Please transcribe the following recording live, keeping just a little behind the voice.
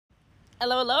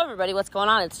Hello, everybody. What's going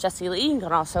on? It's Jessie Lee. You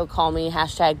can also call me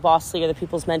 #Boss Lee or the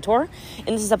People's Mentor. And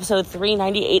this is episode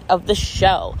 398 of the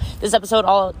show. This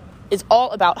episode is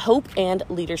all about hope and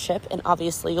leadership. And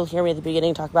obviously, you'll hear me at the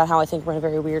beginning talk about how I think we're in a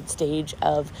very weird stage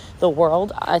of the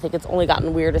world. I think it's only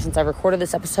gotten weirder since I recorded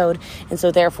this episode. And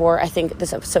so therefore, I think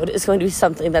this episode is going to be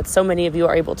something that so many of you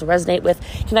are able to resonate with,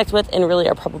 connect with, and really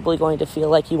are probably going to feel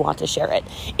like you want to share it.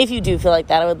 If you do feel like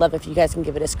that, I would love if you guys can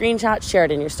give it a screenshot, share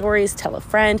it in your stories, tell a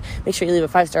friend, make sure you leave a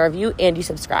 5-star review, and you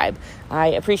subscribe. I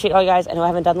appreciate all you guys. I know I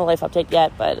haven't done the life update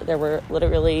yet, but there were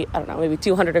literally, maybe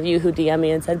 200 of you who DM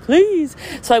me and said, please.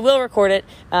 So I will record it.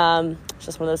 It's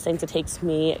just one of those things that takes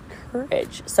me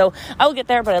courage. So I will get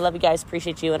there, but I love you guys,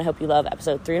 appreciate you, and I hope you love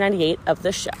episode 398 of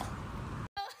the show.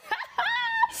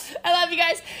 I love you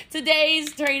guys.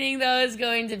 Today's training, though, is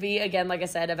going to be, again, like I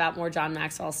said, about more John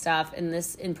Maxwell stuff, and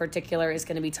this in particular is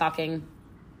going to be talking.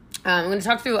 I'm going to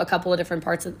talk through a couple of different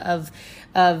parts of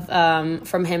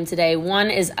from him today. One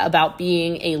is about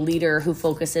being a leader who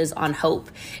focuses on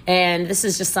hope, and this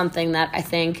is just something that I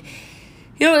think.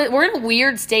 We're in a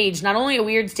weird stage, not only a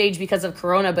weird stage because of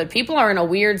Corona, but people are in a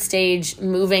weird stage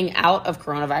moving out of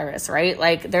coronavirus, right?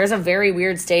 Like there's a very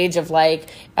weird stage of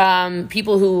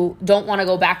people who don't want to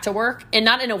go back to work, and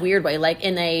not in a weird way,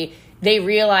 they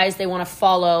realize they want to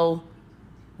follow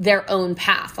their own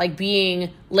path, like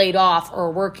being laid off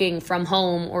or working from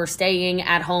home or staying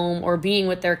at home or being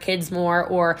with their kids more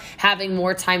or having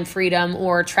more time freedom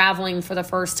or traveling for the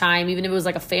first time, even if it was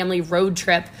like a family road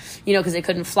trip, because they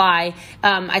couldn't fly.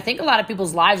 I think a lot of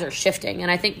people's lives are shifting, and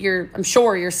I think I'm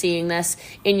sure you're seeing this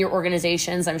in your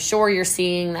organizations. I'm sure you're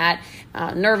seeing that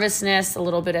nervousness, a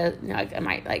little bit of, am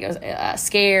I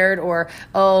scared, or,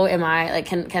 am I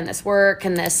can this work?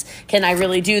 Can I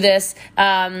really do this?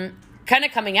 Kind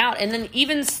of coming out. And then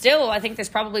even still, I think there's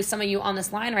probably some of you on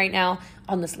this line right now,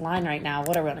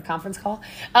 what are we on a conference call?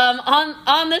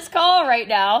 On this call right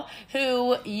now,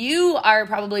 who you are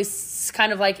probably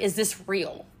kind of like, is this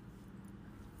real?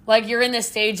 Like you're in this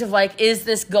stage of is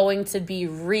this going to be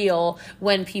real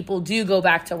when people do go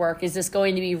back to work? Is this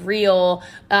going to be real?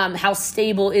 How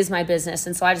stable is my business?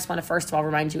 And so I just want to first of all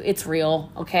remind you, it's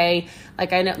real, okay?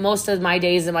 I know most of my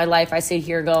days in my life, I sit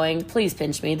here going, please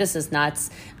pinch me. This is nuts.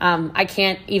 I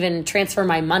can't even transfer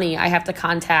my money. I have to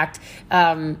contact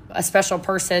a special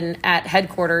person at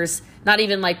headquarters, not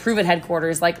even Prove It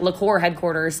headquarters, LaCour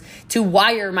headquarters, to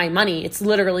wire my money. It's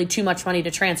literally too much money to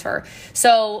transfer.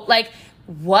 So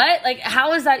what?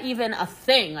 How is that even a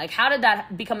thing? How did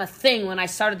that become a thing when I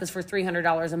started this for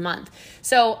 $300 a month?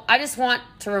 So I just want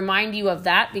to remind you of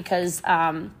that because,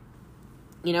 the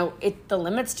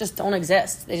limits just don't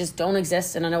exist. They just don't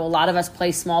exist. And I know a lot of us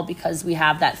play small because we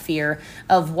have that fear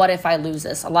of what if I lose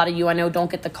this? A lot of you I know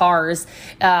don't get the cars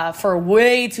for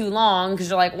way too long because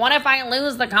you're like, what if I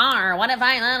lose the car? What if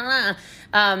I,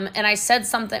 and I said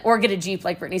something, or get a Jeep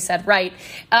like Brittany said, right?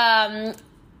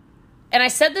 And I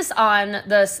said this on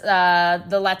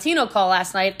the Latino call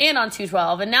last night and on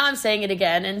 212, and now I'm saying it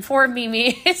again. And poor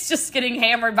Mimi, it's just getting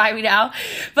hammered by me now.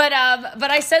 But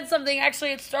I said something,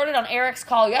 actually it started on Eric's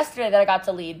call yesterday that I got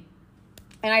to lead.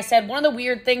 And I said one of the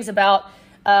weird things about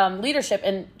leadership,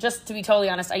 and just to be totally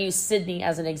honest, I used Sydney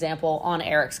as an example on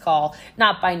Eric's call,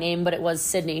 not by name, but it was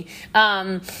Sydney.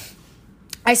 I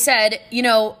said,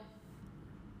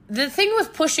 the thing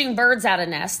with pushing birds out of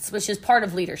nests, which is part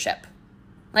of leadership.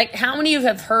 How many of you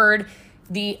have heard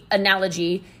the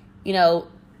analogy, you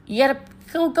gotta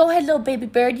go ahead, little baby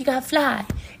bird, you gotta fly.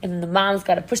 And then the mom's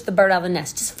gotta push the bird out of the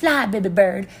nest. Just fly, baby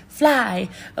bird, fly,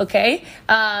 okay?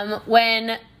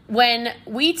 When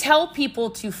we tell people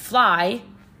to fly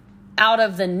out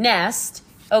of the nest,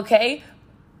 okay,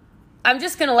 I'm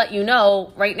just gonna let you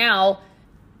know right now,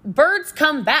 birds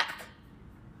come back.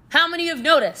 How many have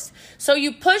noticed? So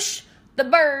you push the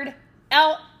bird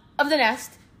out of the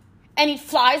nest, and he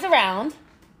flies around,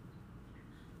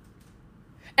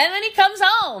 and then he comes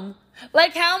home.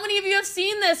 How many of you have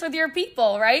seen this with your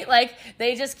people, right?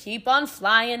 They just keep on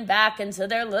flying back into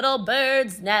their little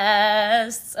bird's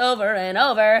nests over and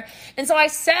over. And so I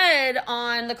said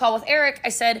on the call with Eric, I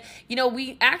said,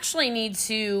 we actually need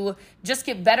to just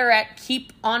get better at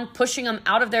keep on pushing them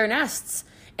out of their nests.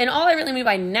 And all I really mean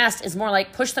by nest is more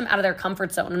push them out of their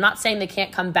comfort zone. I'm not saying they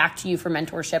can't come back to you for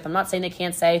mentorship. I'm not saying they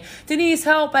can't say, Denise,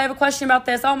 help, I have a question about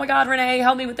this. Oh my God, Renee,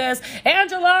 help me with this.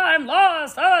 Angela, I'm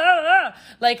lost.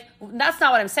 That's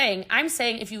not what I'm saying. I'm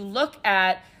saying if you look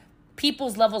at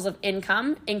people's levels of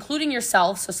income, including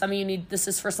yourself, so some of you this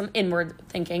is for some inward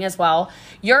thinking as well,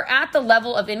 you're at the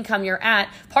level of income you're at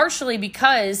partially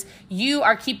because you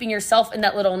are keeping yourself in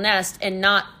that little nest and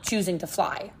not choosing to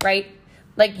fly, right?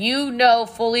 Like, you know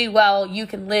fully well you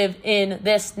can live in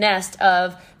this nest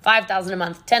of $5,000 a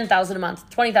month, $10,000 a month,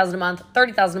 $20,000 a month,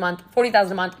 $30,000 a month,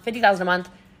 $40,000 a month, $50,000 a month.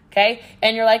 Okay.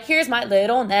 And you're like, here's my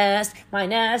little nest. My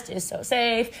nest is so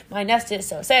safe. My nest is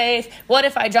so safe. What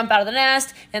if I jump out of the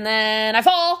nest and then I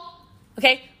fall?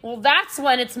 Okay. Well, that's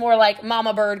when it's more like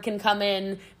mama bird can come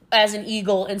in as an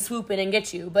eagle and swoop in and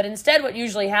get you. But instead, what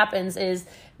usually happens is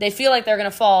they feel like they're going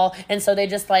to fall. And so they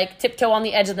just like tiptoe on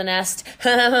the edge of the nest, do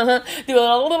a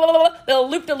little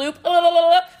loop-de-loop,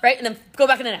 right? And then go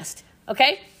back in the nest.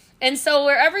 Okay. And so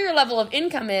wherever your level of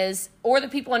income is, or the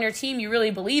people on your team you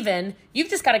really believe in, you've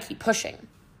just got to keep pushing.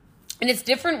 And it's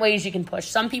different ways you can push.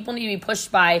 Some people need to be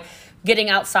pushed by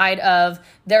getting outside of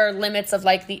their limits of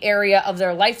like the area of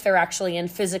their life they're actually in,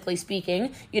 physically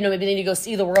speaking. You know, maybe they need to go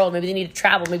see the world. Maybe they need to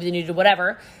travel. Maybe they need to do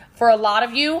whatever. For a lot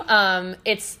of you,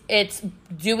 it's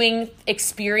doing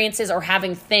experiences or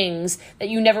having things that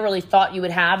you never really thought you would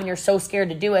have, and you're so scared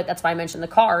to do it. That's why I mentioned the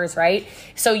cars, right?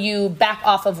 So you back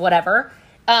off of whatever.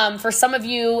 For some of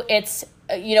you, it's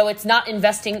not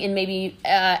investing in maybe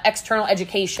external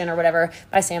education or whatever.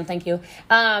 Bye, Sam. Thank you.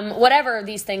 Whatever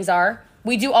these things are,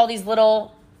 we do all these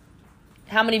little,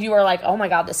 how many of you are like, oh my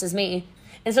God, this is me?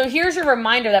 And so here's your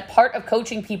reminder that part of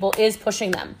coaching people is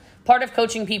pushing them. Part of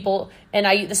coaching people, and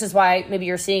this is why maybe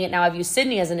you're seeing it now. I've used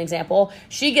Sydney as an example.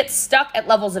 She gets stuck at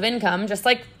levels of income, just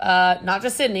like not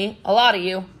just Sydney, a lot of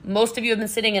you. Most of you have been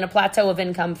sitting in a plateau of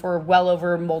income for well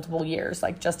over multiple years.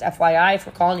 Like, just FYI, if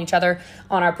we're calling each other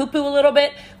on our poo-poo a little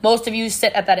bit, most of you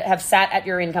have sat at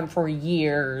your income for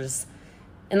years.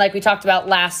 And like we talked about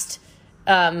last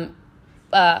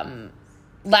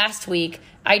week,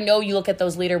 I know you look at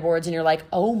those leaderboards and you're like,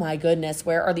 oh my goodness,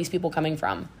 where are these people coming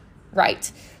from?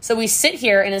 Right. So we sit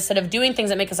here, and instead of doing things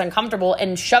that make us uncomfortable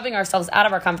and shoving ourselves out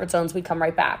of our comfort zones, we come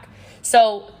right back.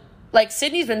 So like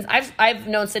Sydney's been, I've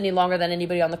known Sydney longer than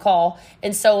anybody on the call.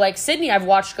 And so like Sydney, I've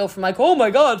watched go from like, oh my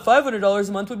God, $500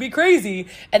 a month would be crazy.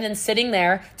 And then sitting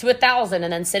there to 1,000,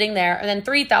 and then sitting there, and then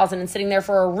 3,000, and sitting there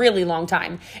for a really long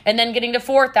time. And then getting to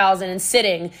 4,000 and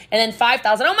sitting, and then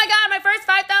 5,000. Oh my God, my first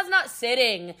 5,000, not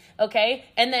sitting. Okay.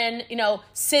 And then,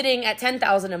 sitting at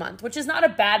 10,000 a month, which is not a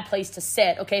bad place to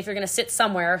sit. Okay. If you're going to sit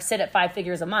somewhere, sit at 5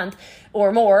 figures a month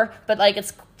or more, but like,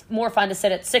 it's more fun to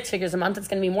sit at 6 figures a month. It's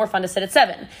going to be more fun to sit at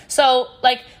 7. So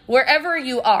like wherever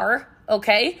you are,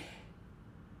 okay,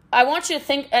 I want you to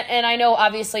think, and I know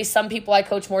obviously some people I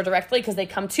coach more directly because they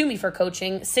come to me for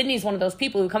coaching. Sydney's one of those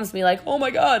people who comes to me like, oh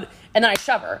my God. And then I just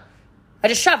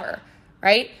shove her,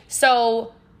 right?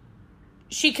 So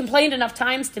she complained enough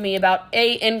times to me about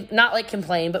and not like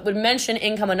complain, but would mention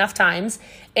income enough times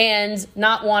and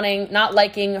not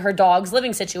liking her dog's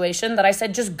living situation that I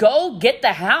said, just go get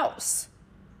the house.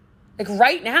 Like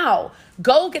right now,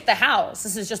 go get the house.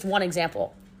 This is just one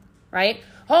example, right?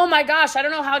 Oh my gosh, I don't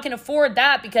know how I can afford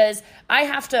that because I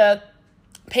have to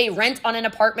pay rent on an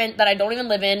apartment that I don't even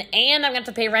live in, and I'm going to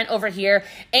have to pay rent over here,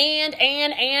 and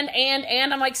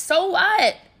I'm like, so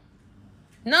what?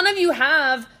 None of you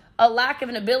have a lack of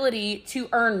an ability to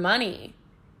earn money.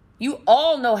 You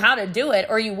all know how to do it,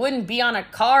 or you wouldn't be on a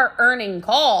car earning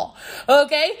call,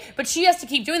 okay? But she has to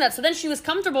keep doing that. So then she got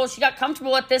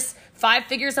comfortable at this 5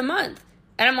 figures a month.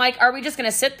 And I'm like, are we just going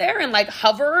to sit there and like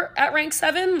hover at rank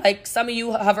 7? Like some of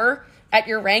you hover at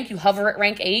your rank, you hover at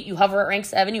rank 8, you hover at rank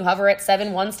 7, you hover at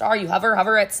 7, 1 star, you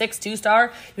hover at 6, 2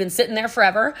 star. You've been sitting there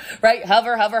forever, right?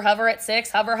 Hover at 6,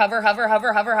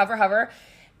 hover.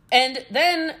 And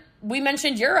then we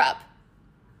mentioned Europe.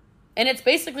 And it's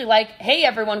basically like, hey,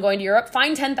 everyone going to Europe,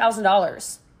 find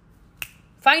 $10,000.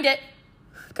 Find it.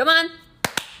 Come on.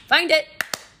 Find it.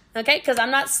 Okay? Because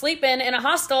I'm not sleeping in a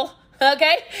hostel.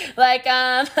 Okay? Like,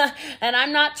 and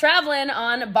I'm not traveling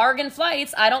on bargain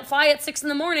flights. I don't fly at 6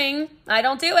 a.m. I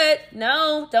don't do it.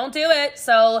 No, don't do it.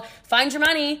 So find your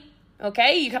money.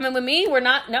 Okay, you coming with me? I'm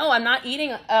not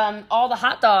eating all the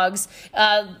hot dogs,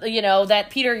 that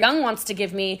Peter Young wants to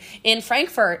give me in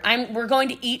Frankfurt. We're going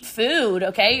to eat food,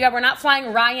 okay? We're not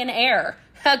flying Ryanair,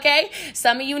 okay?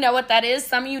 Some of you know what that is.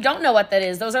 Some of you don't know what that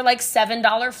is. Those are like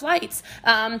 $7 flights.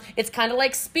 It's kind of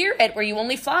like Spirit, where you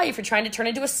only fly if you're trying to turn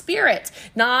into a Spirit.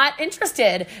 Not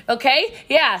interested, okay?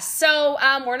 Yeah, so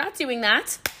we're not doing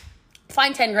that.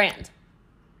 Find 10 grand.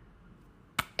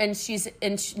 And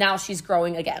now she's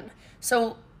growing again.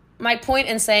 So my point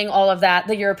in saying all of that,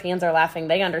 the Europeans are laughing.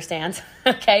 They understand,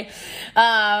 okay?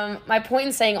 My point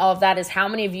in saying all of that is how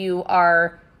many of you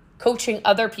are coaching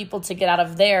other people to get out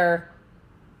of their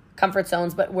comfort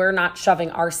zones, but we're not shoving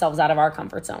ourselves out of our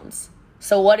comfort zones.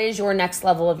 So what is your next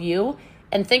level of you?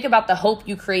 And think about the hope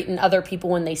you create in other people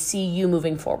when they see you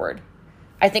moving forward.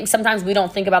 I think sometimes we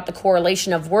don't think about the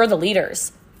correlation of we're the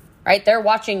leaders. right? They're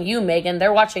watching you, Megan.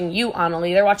 They're watching you,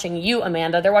 Annalie. They're watching you,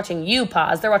 Amanda. They're watching you,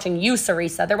 Paz. They're watching you,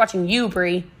 Sarisa. They're watching you,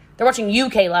 Bree. They're watching you,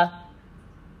 Kayla.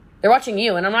 They're watching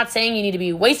you. And I'm not saying you need to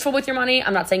be wasteful with your money.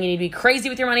 I'm not saying you need to be crazy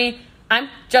with your money. I'm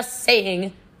just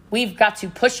saying we've got to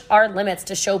push our limits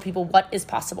to show people what is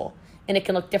possible. And it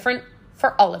can look different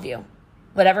for all of you.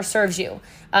 Whatever serves you.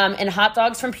 And hot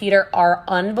dogs from Peter are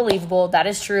unbelievable. That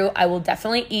is true. I will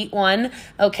definitely eat one,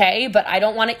 okay? But I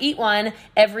don't want to eat one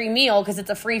every meal because it's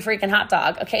a free freaking hot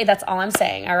dog, okay? That's all I'm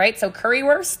saying, all right? So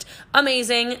currywurst,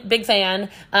 amazing, big fan.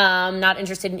 Not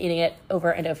interested in eating it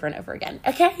over and over and over again,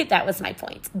 okay? That was my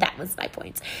point.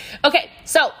 Okay,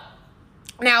 so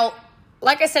now,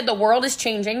 like I said, the world is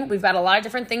changing. We've got a lot of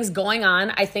different things going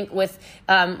on. I think with,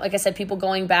 like I said, people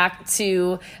going back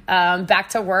to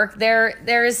work,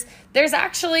 there's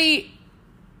actually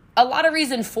a lot of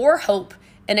reason for hope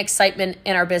and excitement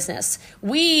in our business.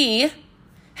 We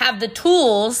have the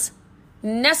tools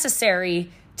necessary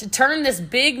to turn this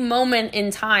big moment in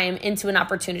time into an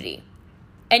opportunity.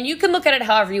 And you can look at it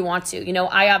however you want to. You know,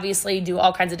 I obviously do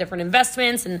all kinds of different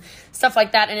investments and stuff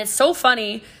like that. And it's so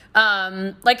funny.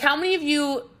 Like how many of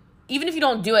you, even if you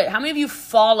don't do it, how many of you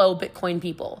follow Bitcoin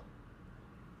people?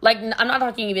 Like, I'm not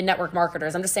talking even network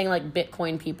marketers. I'm just saying like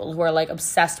Bitcoin people who are like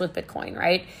obsessed with Bitcoin,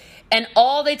 right? And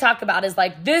all they talk about is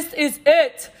like, this is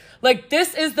it. Like,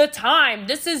 this is the time.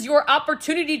 This is your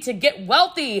opportunity to get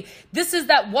wealthy. This is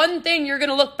that one thing you're going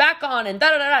to look back on and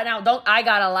da-da-da-da. Now, I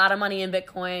got a lot of money in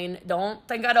Bitcoin. Don't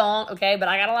think I don't, okay? But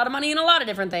I got a lot of money in a lot of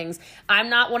different things. I'm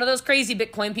not one of those crazy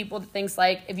Bitcoin people that thinks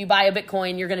like, if you buy a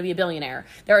Bitcoin, you're going to be a billionaire.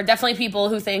 There are definitely people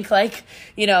who think like,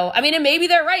 you know, I mean, and maybe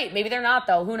they're right. Maybe they're not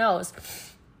though. Who knows?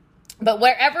 But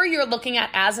wherever you're looking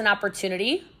at as an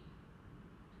opportunity,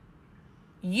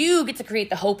 you get to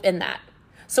create the hope in that.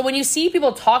 So when you see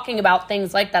people talking about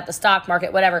things like that, the stock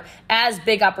market, whatever, as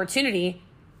big opportunity,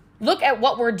 look at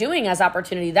what we're doing as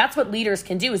opportunity. That's what leaders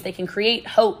can do, is they can create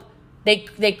hope.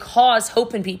 They cause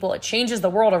hope in people. It changes the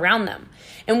world around them.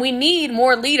 And we need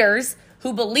more leaders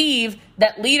who believe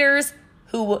that leaders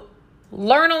who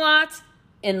learn a lot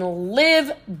and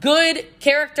live good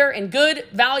character and good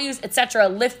values, etc.,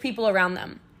 lift people around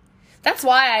them. That's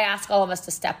why I ask all of us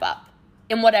to step up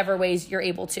in whatever ways you're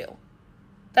able to.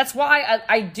 That's why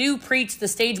I do preach the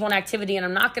stage one activity, and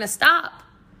I'm not going to stop,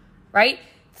 right?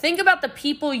 Think about the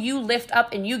people you lift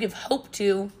up and you give hope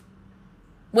to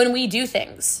when we do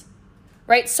things,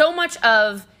 right? So much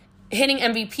of hitting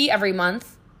MVP every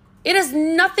month, it has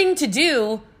nothing to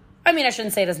do. I mean, I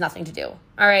shouldn't say it has nothing to do, all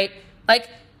right? Like,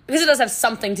 because it does have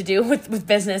something to do with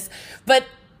business, but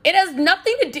it has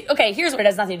nothing to do. Okay, here's what it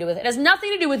has nothing to do with. It has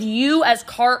nothing to do with you as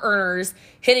car earners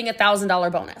hitting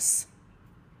 $1,000 bonus.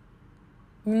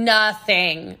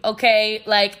 Nothing, okay?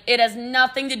 Like, it has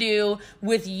nothing to do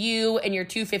with you and your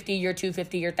 250, your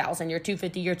 250, your 1,000, your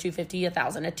 250, your 250,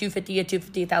 1,000, a 250, a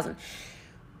 250, 1,000.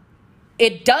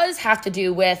 It does have to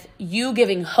do with you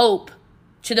giving hope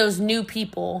to those new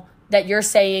people that you're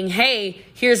saying, hey,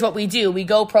 here's what we do. We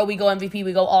go pro, we go MVP,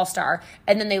 we go all-star.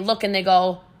 And then they look and they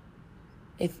go,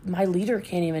 if my leader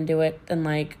can't even do it, then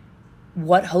like,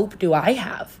 what hope do I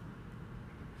have?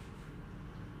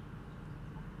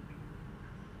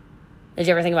 Did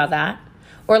you ever think about that?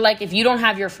 Or like, if you don't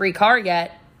have your free car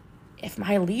yet, if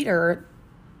my leader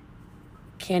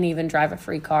can't even drive a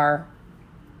free car,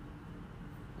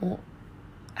 well,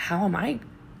 how am I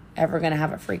ever going to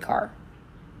have a free car?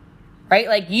 Right?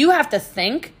 Like, you have to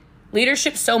think.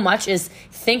 Leadership so much is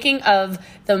thinking of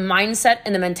the mindset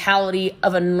and the mentality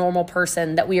of a normal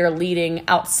person that we are leading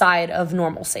outside of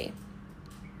normalcy,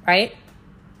 right?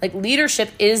 Like, leadership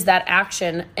is that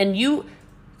action, and you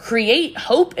create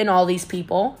hope in all these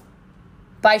people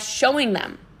by showing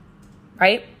them,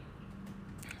 right?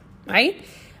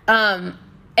 And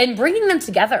bringing them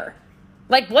together.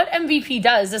 Like, what MVP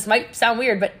does, this might sound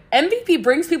weird, but MVP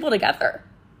brings people together.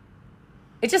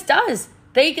 It just does.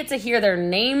 They get to hear their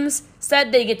names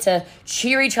said. They get to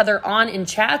cheer each other on in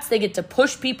chats. They get to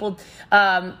push people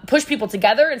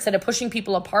together instead of pushing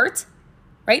people apart,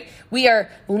 right? We are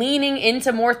leaning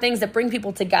into more things that bring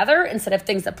people together instead of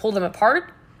things that pull them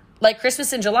apart. Like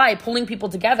Christmas in July, pulling people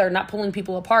together, not pulling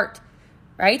people apart,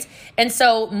 right? And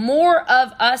so more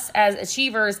of us as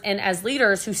achievers and as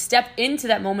leaders who step into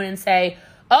that moment and say,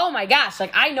 oh my gosh,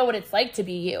 like, I know what it's like to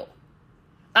be you.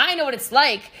 I know what it's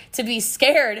like to be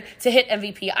scared to hit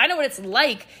MVP. I know what it's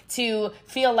like to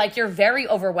feel like you're very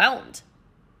overwhelmed.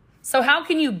 So how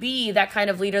can you be that kind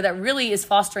of leader that really is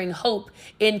fostering hope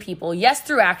in people? Yes,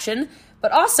 through action,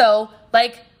 but also,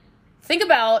 like, think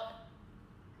about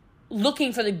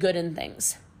looking for the good in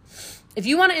things. If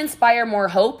you want to inspire more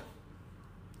hope,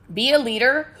 be a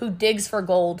leader who digs for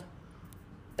gold.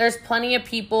 There's plenty of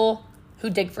people who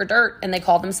dig for dirt and they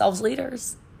call themselves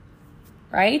leaders,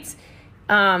 right?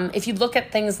 If you look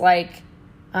at things like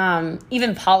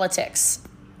even politics,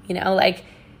 like,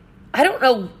 I don't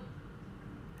know.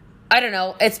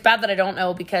 It's bad that I don't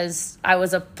know because I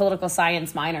was a political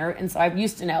science minor, and so I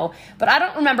used to know. But I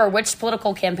don't remember which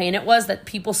political campaign it was that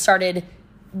people started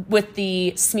with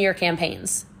the smear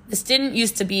campaigns. This didn't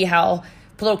used to be how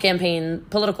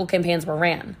political campaigns were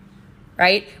ran,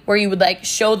 right? Where you would like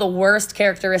show the worst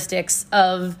characteristics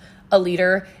of a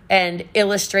leader and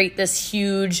illustrate this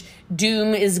huge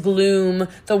doom is gloom,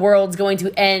 the world's going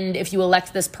to end if you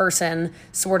elect this person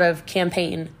sort of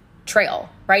campaign trail,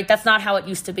 right? That's not how it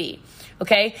used to be,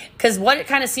 okay? Because what it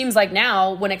kind of seems like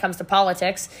now when it comes to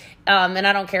politics, and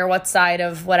I don't care what side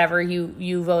of whatever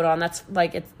you vote on, that's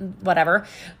like, it's whatever.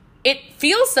 It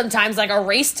feels sometimes like a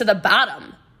race to the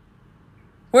bottom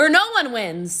where no one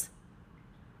wins,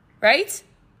 right?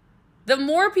 The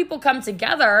more people come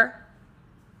together,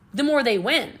 the more they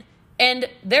win. And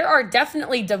there are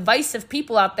definitely divisive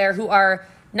people out there who are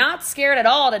not scared at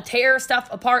all to tear stuff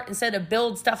apart instead of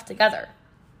build stuff together.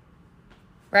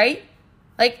 Right?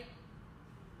 Like,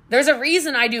 there's a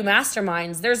reason I do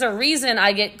masterminds. There's a reason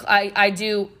I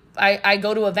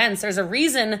go to events. There's a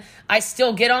reason I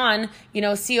still get on,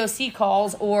 COC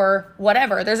calls or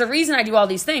whatever. There's a reason I do all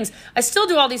these things. I still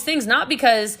do all these things, not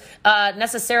because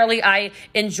necessarily I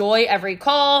enjoy every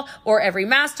call or every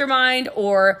mastermind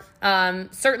or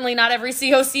certainly not every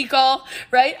COC call,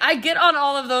 right? I get on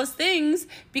all of those things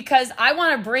because I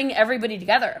want to bring everybody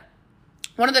together.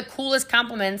 One of the coolest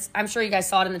compliments, I'm sure you guys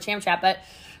saw it in the Champ Chat, but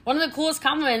one of the coolest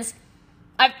compliments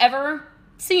I've ever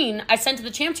seen, I sent to the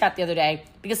Champ Chat the other day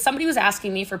because somebody was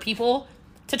asking me for people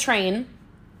to train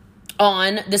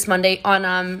on this Monday,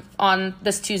 on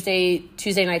this Tuesday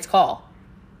night's call.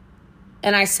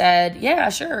 And I said, yeah,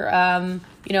 sure.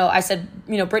 I said,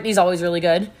 Brittany's always really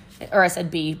good. Or I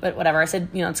said B, but whatever. I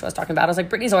said, that's what I was talking about. I was like,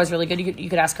 Brittany's always really good. You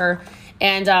could ask her.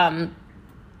 And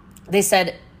they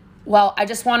said, well, I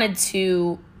just wanted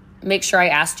to make sure I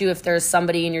asked you if there's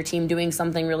somebody in your team doing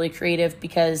something really creative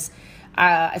because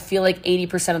I feel like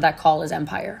 80% of that call is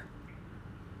Empire.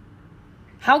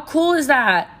 How cool is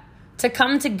that to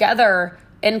come together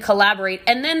and collaborate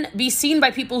and then be seen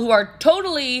by people who are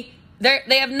totally,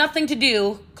 they have nothing to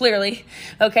do, clearly,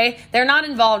 okay? They're not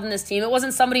involved in this team. It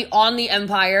wasn't somebody on the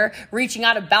Empire reaching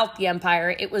out about the Empire.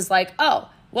 It was like,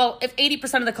 oh, well, if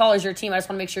 80% of the call is your team, I just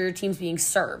want to make sure your team's being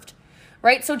served.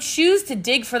 Right? So choose to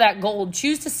dig for that gold.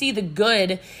 Choose to see the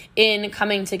good in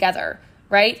coming together,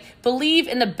 right? Believe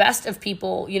in the best of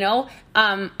people,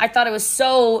 I thought it was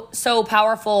so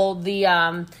powerful.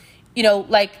 The,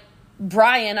 like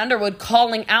Brian Underwood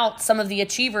calling out some of the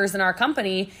achievers in our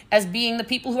company as being the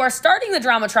people who are starting the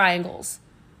drama triangles,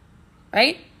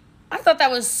 right? I thought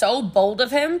that was so bold of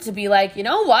him to be like, you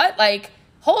know what? Like,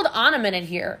 hold on a minute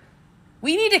here.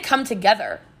 We need to come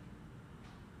together.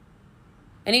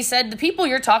 And he said, the people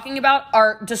you're talking about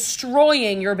are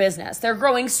destroying your business. They're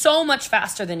growing so much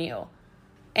faster than you.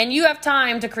 And you have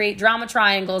time to create drama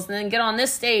triangles and then get on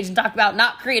this stage and talk about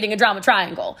not creating a drama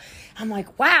triangle. I'm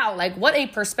like, wow, like what a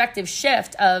perspective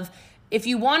shift of if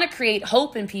you want to create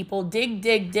hope in people, dig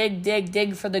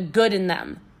for the good in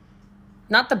them,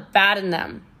 not the bad in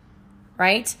them,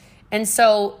 right? And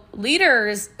so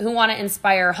leaders who want to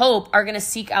inspire hope are going to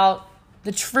seek out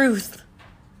the truth.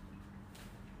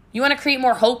 You want to create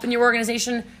more hope in your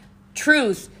organization?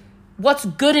 Truth. What's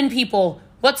good in people?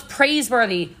 What's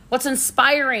praiseworthy? What's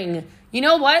inspiring? You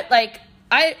know what? Like,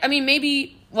 I mean,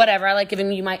 maybe whatever. I like giving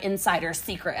you my insider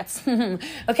secrets.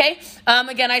 Okay?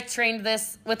 Again, I trained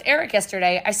this with Eric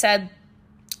yesterday.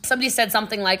 Somebody said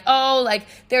something like, oh, like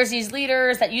there's these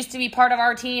leaders that used to be part of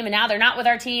our team and now they're not with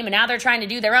our team and now they're trying to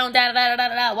do their own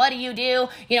da-da-da-da-da-da. What do you do?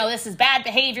 This is bad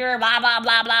behavior, blah, blah,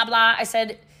 blah, blah, blah. I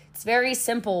said, it's very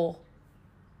simple.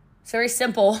 It's very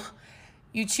simple.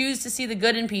 You choose to see the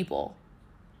good in people.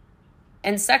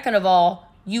 And second of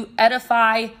all, you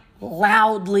edify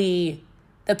loudly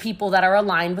the people that are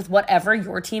aligned with whatever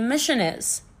your team mission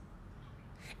is.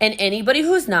 And anybody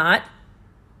who's not,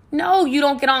 no, you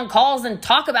don't get on calls and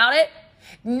talk about it.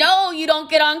 No, you don't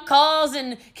get on calls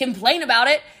and complain about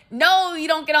it. No, you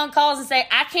don't get on calls and say,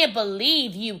 I can't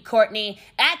believe you, Courtney.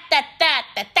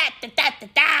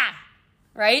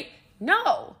 Right?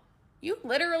 No. You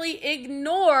literally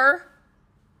ignore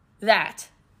that.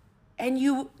 And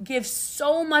you give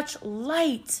so much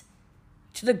light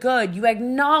to the good. You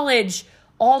acknowledge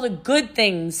all the good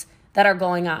things that are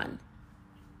going on.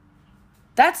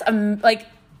 That's a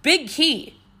big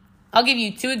key. I'll give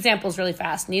you 2 examples really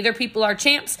fast. Neither people are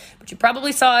champs, but you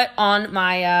probably saw it on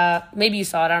my, maybe you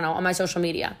saw it, I don't know, on my social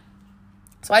media.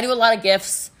 So I do a lot of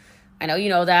gifts. I know you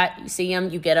know that. You see them,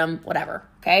 you get them, whatever,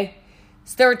 okay?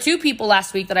 So there were 2 people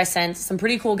last week that I sent some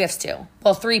pretty cool gifts to.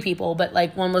 Well, 3 people, but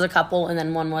like one was a couple and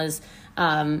then one is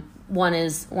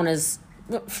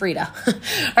Frida. All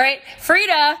right.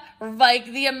 Frida, like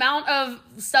the amount of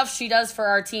stuff she does for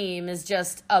our team is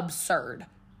just absurd.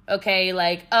 Okay.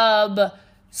 Like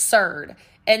absurd.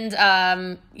 And,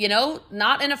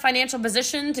 not in a financial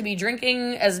position to be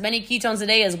drinking as many ketones a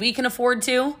day as we can afford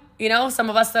to. Some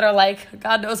of us that are like,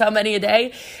 God knows how many a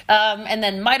day. And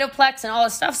then Mitoplex and all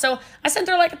this stuff. So I sent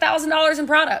her like $1,000 in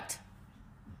product.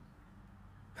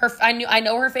 I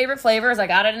know her favorite flavors. I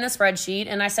got it in a spreadsheet,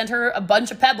 and I sent her a bunch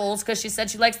of Pebbles because she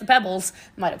said she likes the Pebbles,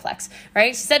 Mitoplex,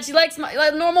 right? She said she likes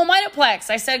normal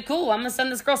Mitoplex. I said, cool, I'm going to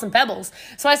send this girl some Pebbles.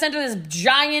 So I sent her this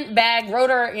giant bag,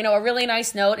 wrote her, a really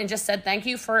nice note, and just said, thank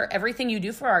you for everything you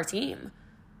do for our team.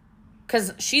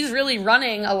 Because she's really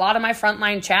running a lot of my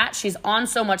frontline chat. She's on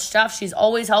so much stuff. She's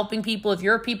always helping people. If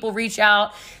your people reach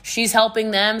out, she's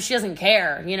helping them. She doesn't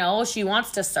care, She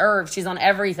wants to serve. She's on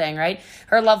everything, right?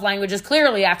 Her love language is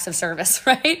clearly acts of service,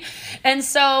 right? And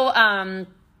so, I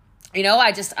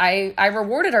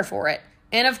rewarded her for it.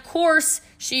 And of course,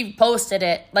 she posted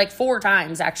it like 4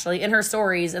 times, actually, in her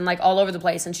stories and like all over the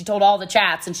place. And she told all the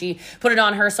chats and she put it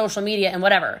on her social media and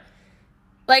whatever.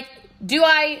 Like, do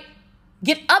I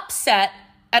get upset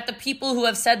at the people who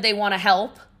have said they want to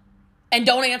help and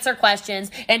don't answer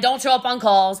questions and don't show up on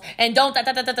calls and don't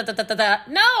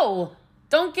No,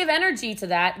 don't give energy to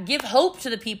that. Give hope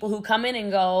to the people who come in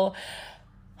and go,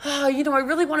 I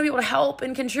really want to be able to help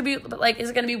and contribute, but like, is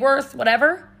it going to be worth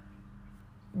whatever?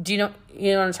 Do you know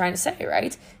what I'm trying to say,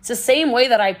 right? It's the same way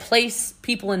that I place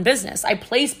people in business. I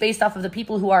place based off of the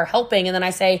people who are helping, and then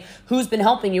I say, who's been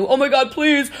helping you? Oh my God,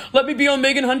 please let me be on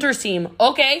Megan Hunter's team.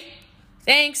 Okay.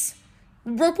 Thanks.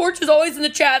 Report is always in the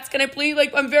chats. Can I please,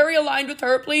 I'm very aligned with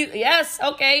her, please? Yes.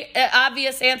 Okay.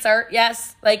 Obvious answer.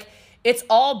 Yes. It's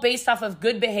all based off of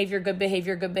good behavior, good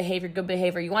behavior, good behavior, good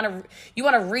behavior. You want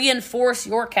to reinforce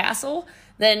your castle,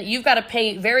 then you've got to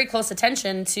pay very close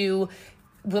attention to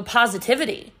the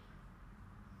positivity,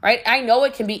 right? I know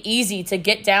it can be easy to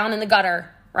get down in the gutter,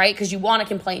 right? Because you want to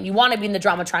complain. You want to be in the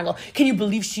drama triangle. Can you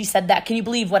believe she said that? Can you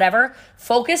believe whatever?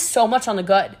 Focus so much on the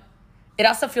good. It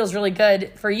also feels really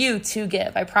good for you to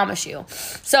give, I promise you.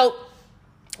 So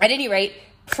at any rate,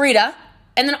 Frida,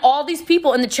 and then all these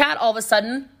people in the chat, all of a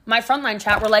sudden, my frontline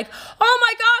chat were like, oh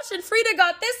my gosh, and Frida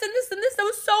got this and this and this. That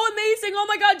was so amazing. Oh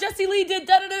my God, Jessie Lee did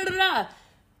da-da-da-da-da.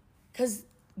 Because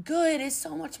good is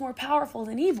so much more powerful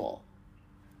than evil.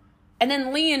 And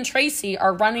then Lee and Tracy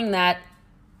are running that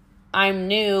I'm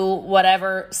new,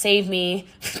 whatever, save me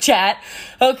chat.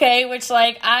 Okay, which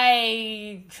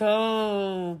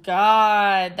oh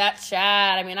God, that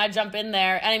chat. I jump in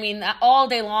there. And all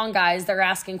day long, guys, they're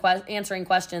answering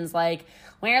questions like,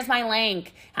 where's my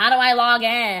link? How do I log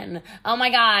in? Oh my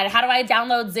God, how do I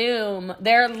download Zoom?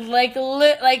 They're like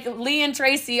Lee and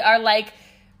Tracy are like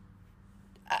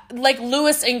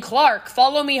Lewis and Clark,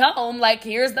 follow me home.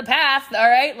 Here's the path. All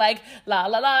right. La,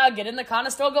 la, la, get in the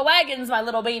Conestoga wagons, my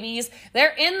little babies.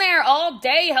 They're in there all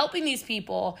day helping these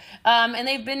people. And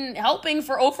they've been helping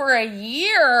for over a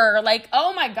year.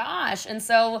 Oh my gosh. And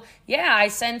so, yeah, I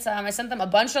sent them a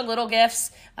bunch of little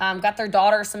gifts, got their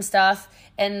daughter some stuff,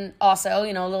 and also,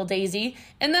 little Daisy.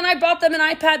 And then I bought them an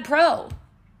iPad Pro.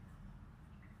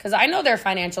 Cause I know their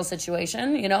financial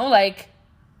situation,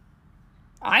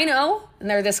 I know, and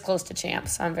they're this close to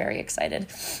champs, so I'm very excited.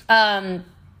 But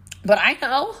I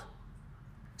know.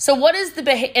 So what is the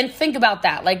and think about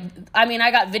that. I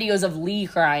got videos of Lee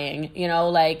crying, come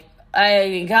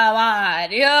on.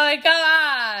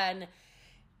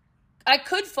 I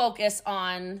could focus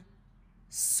on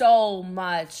so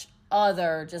much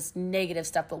other just negative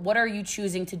stuff, but what are you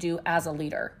choosing to do as a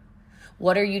leader?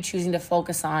 What are you choosing to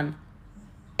focus on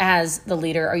as the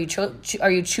leader? Are you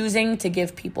choosing to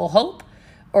give people hope?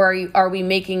 Or are we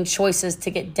making choices to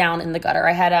get down in the gutter?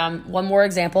 I had one more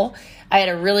example. I had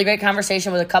a really great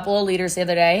conversation with a couple of leaders the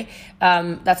other day.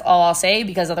 That's all I'll say,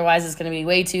 because otherwise it's going to be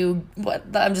way too.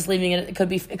 I'm just leaving it. It could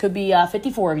be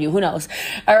 54 of you. Who knows?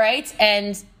 All right.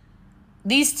 And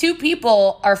these 2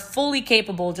 people are fully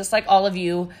capable, just like all of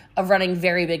you, of running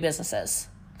very big businesses.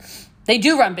 They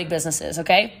do run big businesses.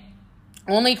 Okay.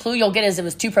 Only clue you'll get is it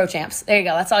was 2 pro champs. There you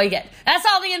go. That's all you get. That's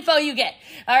all the info you get.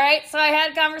 All right. So I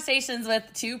had conversations with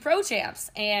 2 pro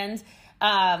champs, and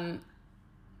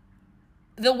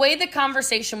the way the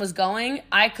conversation was going,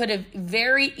 I could have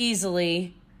very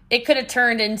easily, it could have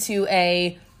turned into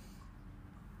a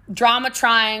drama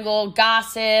triangle,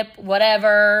 gossip,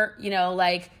 whatever,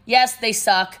 yes, they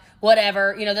suck,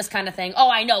 whatever, this kind of thing. Oh,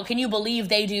 I know. Can you believe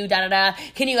they do da-da-da?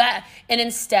 Can you, and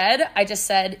instead I just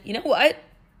said, you know what?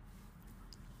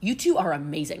 You two are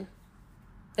amazing.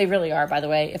 They really are, by the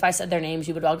way. If I said their names,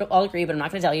 you would all agree, but I'm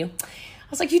not going to tell you. I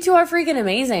was like, you two are freaking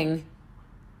amazing.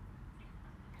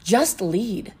 Just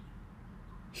lead.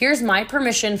 Here's my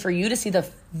permission for you to see the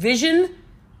vision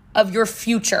of your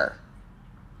future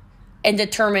and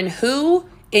determine who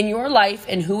in your life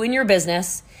and who in your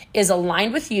business is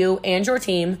aligned with you and your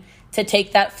team to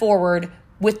take that forward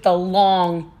with the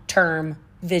long-term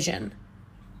vision.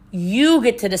 You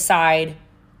get to decide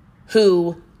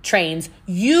who trains.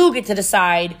 You get to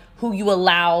decide who you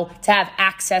allow to have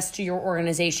access to your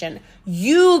organization.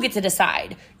 You get to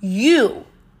decide. You.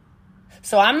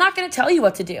 So I'm not going to tell you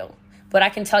what to do, but I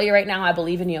can tell you right now, I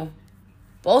believe in you.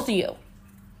 Both of you.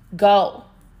 Go.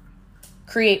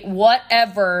 Create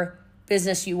whatever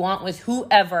business you want with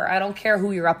whoever. I don't care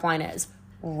who your upline is.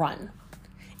 Run.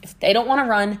 If they don't want to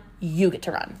run, you get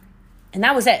to run. And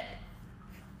that was it.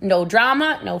 No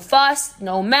drama, no fuss,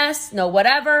 no mess, no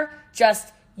whatever.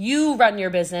 Just you run your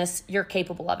business. You're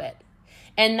capable of it.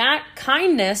 And that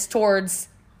kindness towards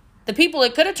the people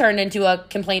it could have turned into a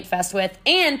complaint fest with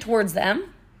and towards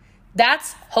them,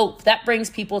 that's hope. That brings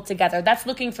people together. That's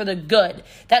looking for the good.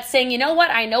 That's saying, you know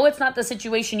what? I know it's not the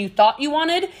situation you thought you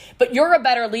wanted, but you're a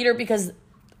better leader because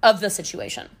of the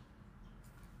situation.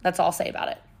 That's all I'll say about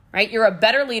it, right? You're a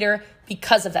better leader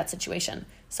because of that situation.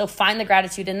 So find the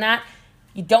gratitude in that.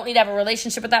 You don't need to have a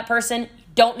relationship with that person.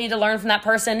 You don't need to learn from that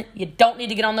person. You don't need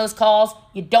to get on those calls.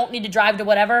 You don't need to drive to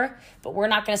whatever, but we're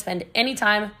not going to spend any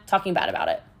time talking bad about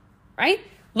it, right?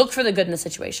 Look for the good in the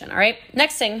situation, all right?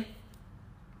 Next thing,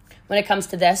 when it comes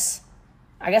to this,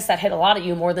 I guess that hit a lot of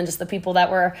you more than just the people that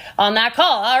were on that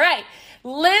call. All right.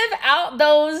 Live out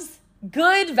those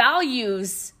good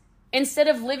values instead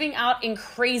of living out in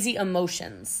crazy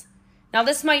emotions. Now,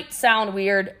 this might sound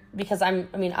weird because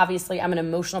obviously I'm an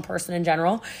emotional person in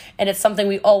general, and it's something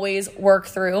we always work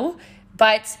through.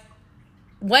 But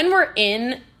when we're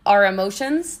in our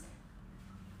emotions,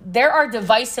 there are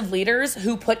divisive leaders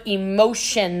who put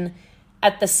emotion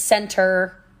at the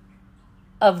center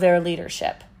of their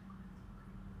leadership.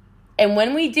 And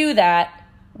when we do that,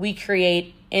 we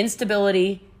create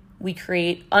instability, we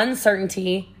create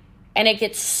uncertainty, and it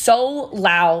gets so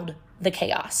loud, the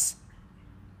chaos.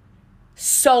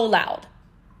 So loud,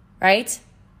 right?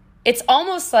 It's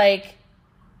almost like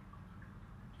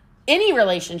any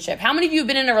relationship. How many of you have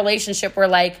been in a relationship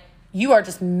where you are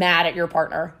just mad at your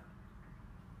partner?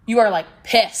 You are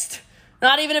pissed.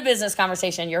 Not even a business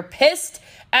conversation. You're pissed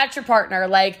at your partner.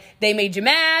 They made you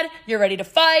mad. You're ready to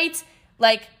fight.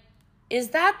 Is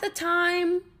that the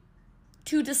time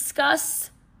to discuss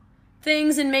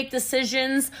things and make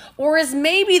decisions? Or is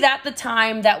maybe that the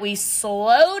time that we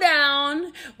slow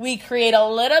down, we create a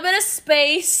little bit of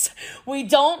space, we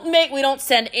don't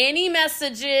send any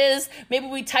messages, maybe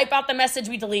we type out the message,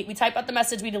 we delete, we type out the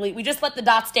message, we delete, we just let the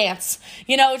dots dance,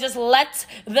 just let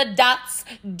the dots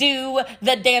do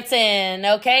the dancing,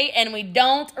 okay? And we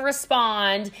don't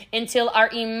respond until our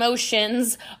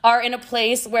emotions are in a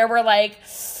place where we're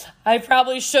I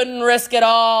probably shouldn't risk it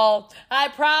all. I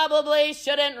probably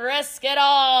shouldn't risk it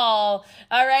all.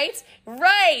 All right?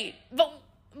 Right. But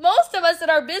most of us in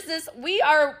our business, we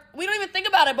don't even think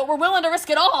about it, but we're willing to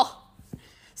risk it all.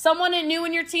 Someone new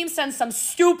in your team sends some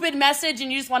stupid message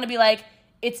and you just want to be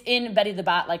it's in Betty the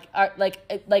Bot,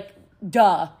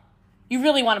 duh. You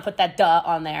really want to put that duh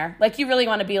on there. You really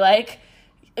want to be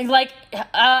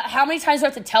how many times do I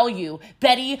have to tell you,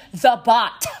 Betty the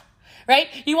Bot? Right?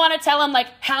 You want to tell them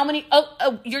how many,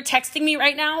 you're texting me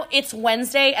right now. It's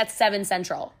Wednesday at 7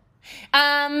 Central.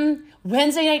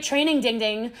 Wednesday night training, ding,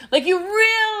 ding. You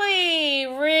really,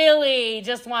 really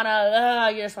just want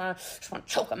to, you just want to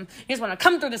choke them. You just want to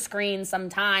come through the screen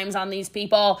sometimes on these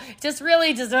people.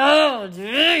 Oh,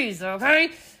 geez,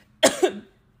 okay? I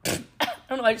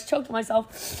don't know, I just choked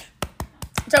myself.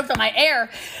 Choked on my air.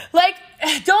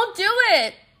 Don't do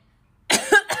it.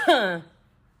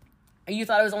 You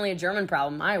thought it was only a German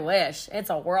problem. I wish. It's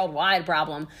a worldwide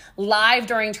problem. Live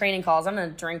during training calls. I'm going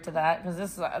to drink to that because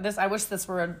this. I wish this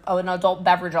were an adult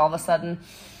beverage all of a sudden.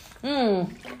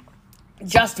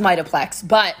 Just Mitoplex.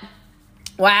 But,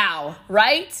 wow.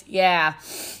 Right? Yeah.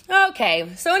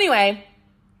 Okay. So anyway,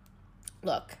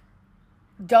 look.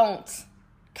 Don't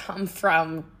come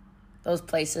from those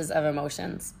places of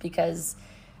emotions because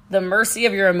the mercy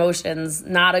of your emotions,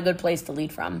 not a good place to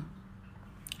lead from.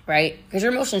 Right? Because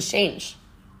your emotions change.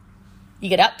 You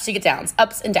get ups, you get downs,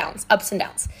 ups and downs, ups and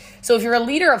downs. So if you're a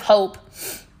leader of hope,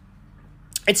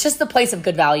 it's just the place of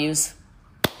good values.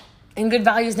 And good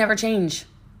values never change.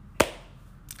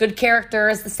 Good character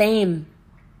is the same.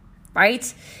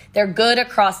 right? They're good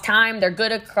across time. They're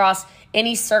good across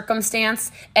any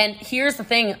circumstance. And here's the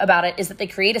thing about it is that they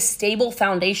create a stable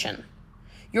foundation.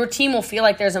 Your team will feel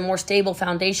like there's a more stable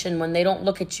foundation when they don't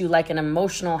look at you like an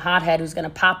emotional hothead who's going to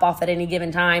pop off at any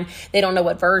given time. They don't know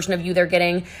what version of you they're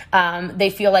getting. They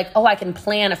feel like, oh, I can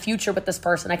plan a future with this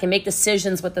person. I can make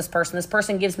decisions with this person. This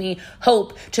person gives me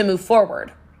hope to move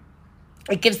forward.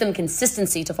 It gives them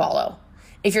consistency to follow.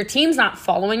 If your team's not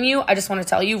following you, I just want to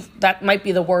tell you that might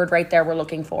be the word right there we're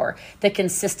looking for, the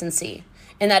consistency.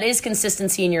 And that is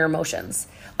consistency in your emotions.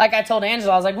 Like I told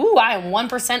Angela, I was like, ooh, I am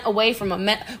 1% away from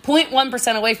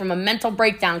 0.1% away from a mental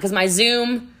breakdown because my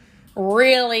Zoom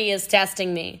really is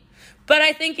testing me. But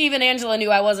I think even Angela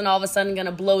knew I wasn't all of a sudden going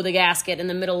to blow the gasket in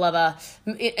the middle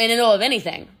of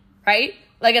anything, right?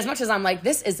 Like as much as I'm like,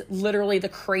 this is literally the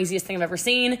craziest thing I've ever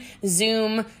seen.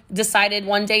 Zoom decided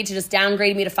one day to just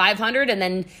downgrade me to 500. And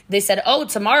then they said, oh,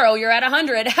 tomorrow you're at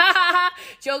 100.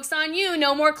 Joke's on you.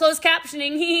 No more closed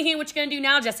captioning. What you gonna do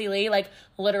now, Jessie Lee? Like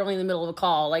literally in the middle of a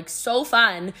call. Like so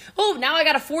fun. Oh, now I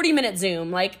got a 40-minute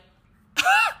Zoom. Like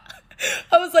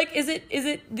I was like, is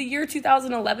it the year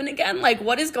 2011 again? Like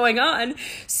what is going on?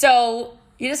 So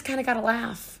you just kind of got to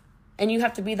laugh. And you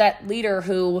have to be that leader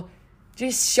who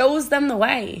just shows them the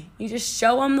way. You just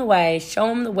show them the way, show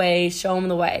them the way, show them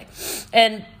the way.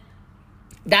 And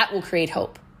that will create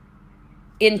hope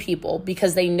in people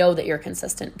because they know that you're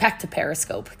consistent. Back to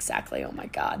Periscope. Exactly. Oh my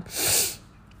God. If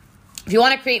you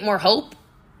want to create more hope,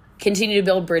 continue to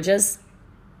build bridges.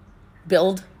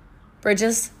 Build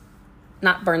bridges,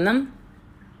 not burn them.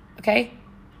 Okay?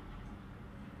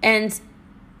 And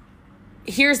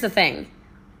here's the thing.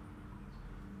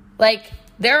 Like,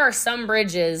 there are some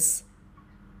bridges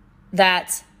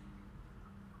that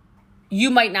you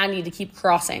might not need to keep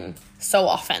crossing so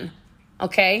often,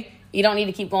 okay? You don't need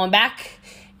to keep going back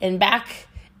and back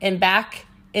and back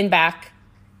and back.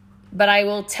 But I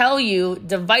will tell you,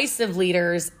 divisive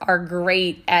leaders are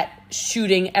great at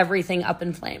shooting everything up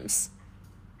in flames,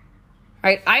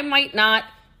 right? I might not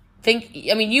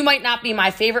you might not be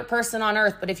my favorite person on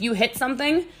earth, but if you hit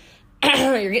something,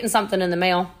 you're getting something in the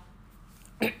mail,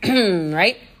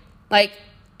 right? Like,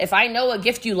 if I know a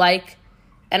gift you like,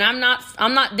 and I'm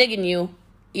not digging you,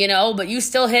 but you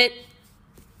still hit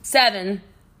 7,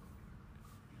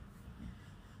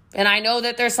 and I know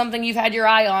that there's something you've had your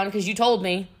eye on because you told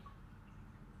me,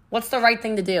 what's the right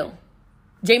thing to do?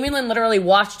 Jamie Lynn literally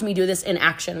watched me do this in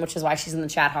action, which is why she's in the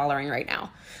chat hollering right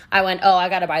now. I went, oh, I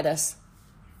got to buy this.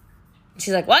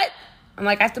 She's like, what? I'm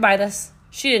like, I have to buy this.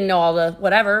 She didn't know all the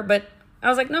whatever, but I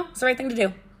was like, no, it's the right thing to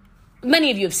do.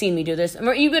 Many of you have seen me do this.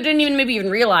 You didn't even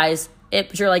realize it,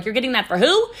 but you're like, you're getting that for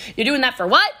who? You're doing that for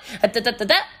what?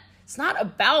 It's not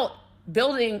about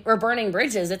building or burning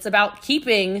bridges. It's about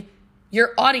keeping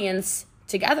your audience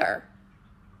together.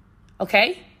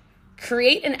 Okay?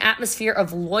 Create an atmosphere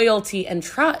of loyalty and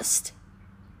trust.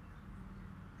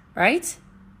 Right?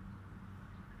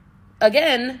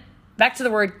 Again, back to the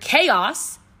word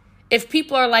chaos. If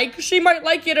people are like, she might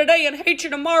like you today and hate you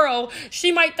tomorrow,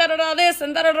 she might da-da-da this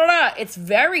and da-da-da-da. It's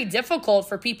very difficult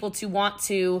for people to want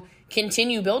to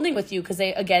continue building with you because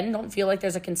they, again, don't feel like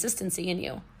there's a consistency in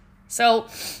you. So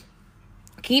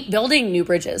keep building new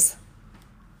bridges.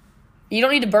 You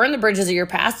don't need to burn the bridges of your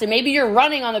past. And maybe you're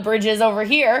running on the bridges over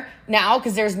here now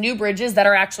because there's new bridges that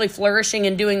are actually flourishing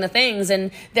and doing the things.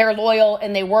 And they're loyal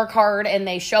and they work hard and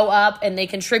they show up and they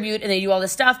contribute and they do all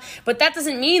this stuff. But that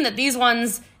doesn't mean that these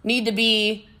ones need to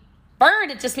be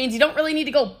burned. It just means you don't really need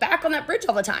to go back on that bridge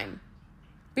all the time.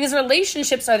 Because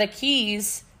relationships are the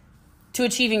keys to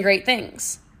achieving great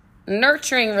things.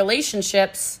 Nurturing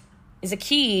relationships is a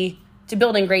key to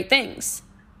building great things.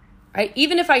 Right?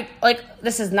 Even if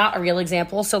this is not a real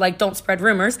example, so don't spread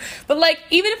rumors, but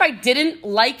even if I didn't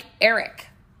like Eric,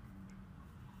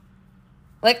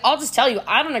 I'll just tell you,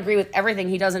 I don't agree with everything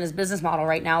he does in his business model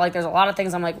right now. There's a lot of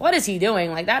things I'm like, what is he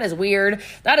doing? That is weird.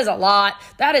 That is a lot.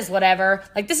 That is whatever.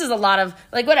 This is a lot of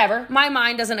whatever. My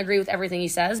mind doesn't agree with everything he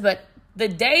says, but the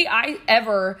day I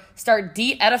ever start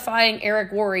de-edifying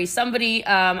Eric Worre, somebody,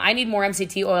 I need more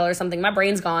MCT oil or something. My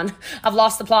brain's gone. I've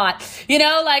lost the plot.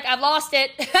 I've lost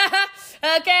it.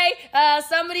 Okay.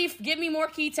 Somebody give me more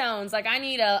ketones.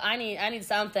 I need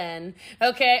something.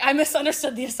 Okay. I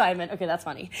misunderstood the assignment. Okay. That's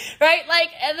funny. Right.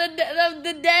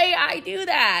 The day I do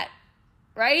that,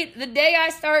 right? The day I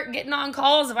start getting on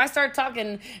calls, if I start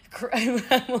talking,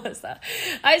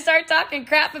 I start talking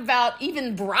crap about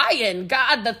even Brian,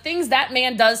 God, the things that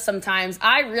man does sometimes,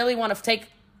 I really want to take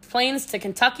planes to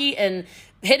Kentucky and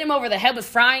hit him over the head with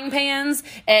frying pans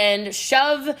and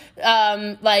shove,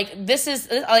 this is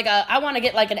like I want to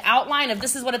get like an outline of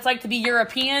this is what it's like to be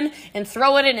European and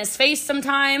throw it in his face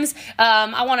sometimes.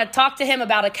 I want to talk to him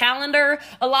about a calendar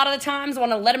a lot of the times. I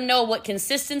want to let him know what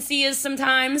consistency is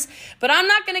sometimes. But I'm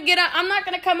not going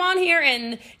to come on here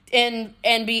and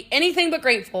be anything but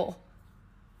grateful,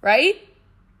 right?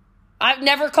 I've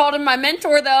never called him my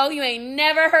mentor, though. You ain't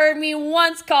never heard me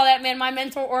once call that man my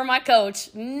mentor or my coach.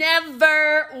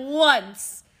 Never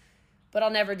once. But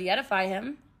I'll never de-edify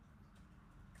him.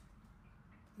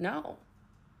 No.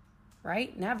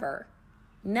 Right? Never.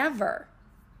 Never.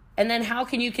 And then how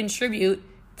can you contribute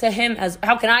to him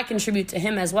how can I contribute to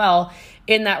him as well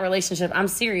in that relationship? I'm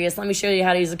serious. Let me show you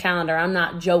how to use a calendar. I'm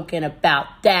not joking about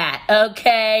that.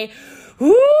 Okay?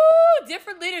 Woo!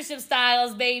 Different leadership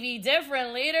styles, baby.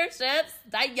 Different leadership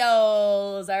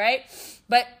styles. All right?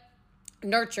 But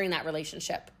nurturing that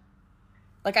relationship.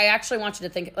 Like, I actually want you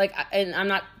to think, like, and I'm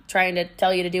not trying to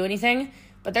tell you to do anything,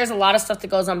 but there's a lot of stuff that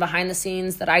goes on behind the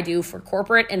scenes that I do for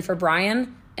corporate and for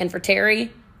Brian and for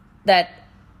Terry that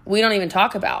we don't even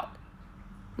talk about.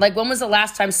 Like, when was the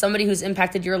last time somebody who's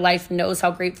impacted your life knows how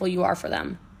grateful you are for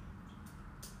them?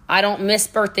 I don't miss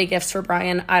birthday gifts for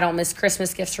Brian. I don't miss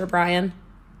Christmas gifts for Brian.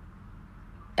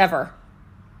 Ever.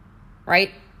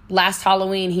 Right? Last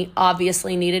Halloween, he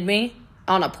obviously needed me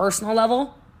on a personal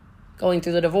level. Going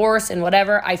through the divorce and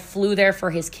whatever. I flew there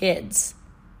for his kids.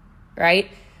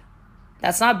 Right?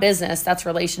 That's not business. That's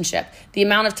relationship. The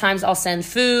amount of times I'll send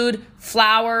food,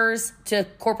 flowers to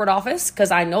corporate office because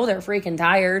I know they're freaking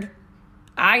tired.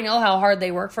 I know how hard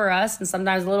they work for us. And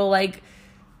sometimes a little like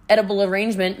edible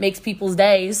arrangement makes people's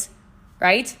days,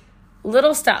 right?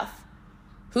 Little stuff.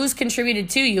 Who's contributed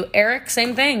to you? Eric,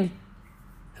 same thing.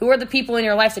 Who are the people in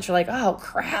your life that you're like, oh,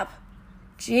 crap.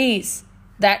 Jeez.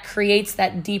 That creates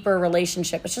that deeper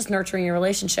relationship. It's just nurturing your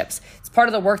relationships. It's part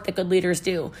of the work that good leaders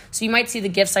do. So you might see the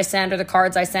gifts I send or the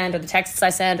cards I send or the texts I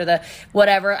send or the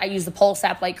whatever. I use the Pulse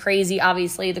app like crazy,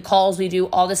 obviously. The calls we do,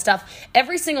 all this stuff.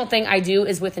 Every single thing I do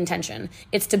is with intention.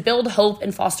 It's to build hope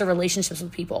and foster relationships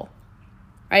with people.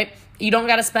 Right? You don't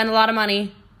got to spend a lot of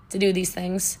money to do these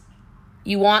things.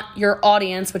 You want your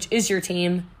audience, which is your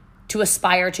team, to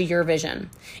aspire to your vision.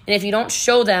 And if you don't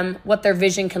show them what their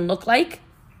vision can look like,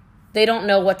 they don't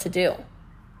know what to do.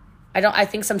 I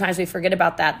think sometimes we forget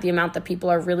about that, the amount that people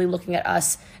are really looking at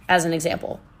us as an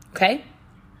example. Okay?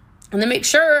 And then make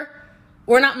sure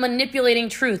we're not manipulating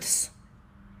truths.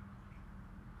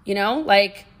 You know,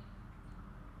 like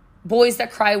the boy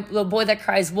that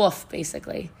cries wolf,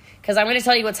 basically. Because I'm going to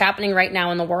tell you what's happening right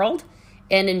now in the world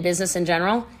and in business in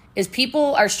general is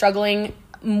people are struggling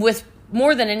with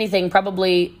more than anything,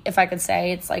 probably, if I could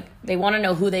say, it's like they want to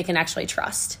know who they can actually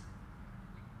trust.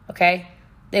 Okay?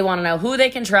 They want to know who they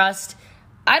can trust.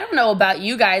 I don't know about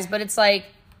you guys, but it's like,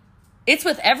 it's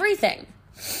with everything.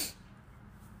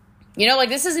 You know, like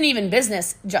this isn't even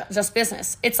business, just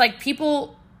business. It's like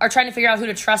people are trying to figure out who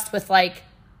to trust with like,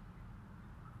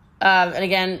 and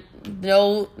again,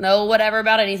 no whatever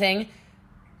about anything.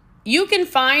 You can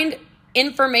find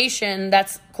information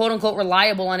that's quote unquote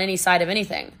reliable on any side of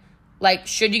anything. Like,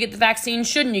 should you get the vaccine?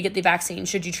 Shouldn't you get the vaccine?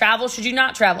 Should you travel? Should you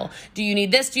not travel? Do you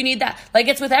need this? Do you need that? Like,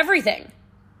 it's with everything.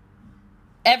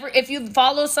 If you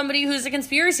follow somebody who's a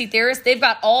conspiracy theorist, they've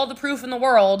got all the proof in the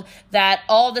world that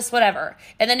all this whatever.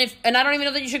 And I don't even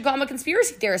know that you should call them a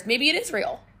conspiracy theorist. Maybe it is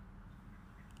real.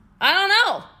 I don't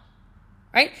know.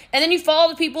 Right? And then you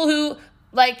follow the people who,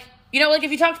 like, you know, like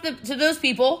if you talk to those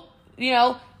people, you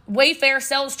know, Wayfair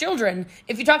sells children.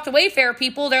 If you talk to Wayfair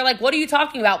people, they're like, what are you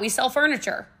talking about? We sell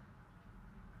furniture.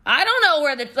 I don't know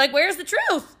where's the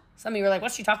truth? Some of you were like,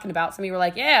 what's she talking about? Some of you were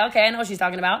like, yeah, okay, I know what she's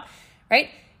talking about. Right?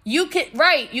 You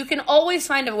can always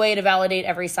find a way to validate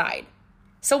every side.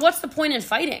 So what's the point in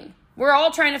fighting? We're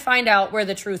all trying to find out where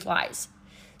the truth lies.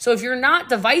 So if you're not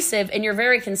divisive and you're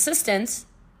very consistent,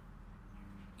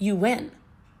 you win.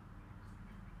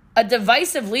 A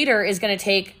divisive leader is going to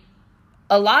take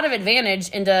a lot of advantage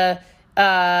into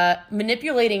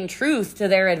manipulating truth to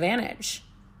their advantage.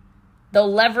 They'll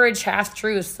leverage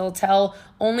half-truths. They'll tell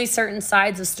only certain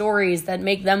sides of stories that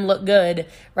make them look good,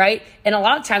 right? And a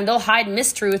lot of time, they'll hide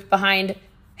mistruth behind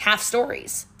half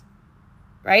stories,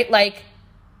 right? Like,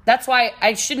 that's why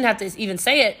I shouldn't have to even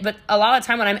say it, but a lot of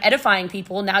time when I'm edifying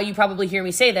people, now you probably hear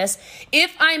me say this,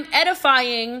 if I'm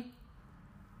edifying,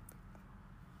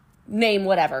 name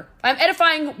whatever. I'm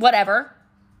edifying whatever,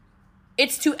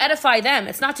 it's to edify them.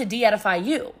 It's not to de-edify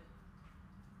you.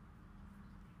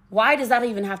 Why does that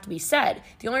even have to be said?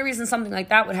 The only reason something like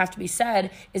that would have to be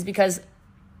said is because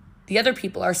the other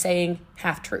people are saying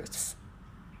half-truths.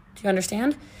 Do you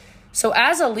understand? So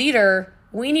as a leader,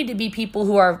 we need to be people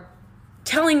who are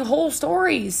telling whole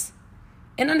stories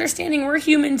and understanding we're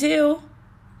human too.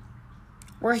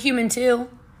 We're human too.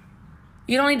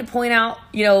 You don't need to point out,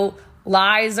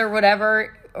 lies or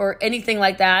whatever or anything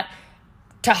like that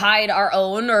to hide our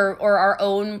own or our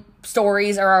own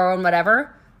stories or our own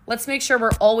whatever. Let's make sure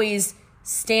we're always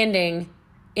standing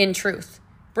in truth.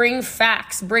 Bring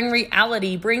facts, bring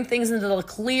reality, bring things into the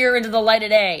clear, into the light of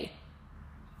day.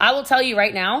 I will tell you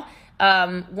right now,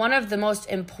 one of the most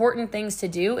important things to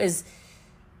do is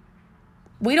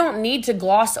we don't need to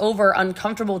gloss over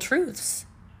uncomfortable truths.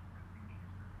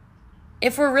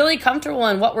 If we're really comfortable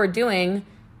in what we're doing,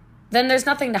 then there's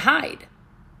nothing to hide.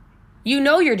 You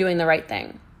know you're doing the right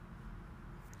thing.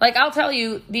 Like, I'll tell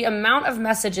you, the amount of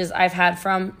messages I've had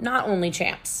from not only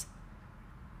champs,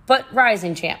 but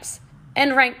rising champs,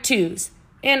 and rank 2s,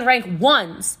 and rank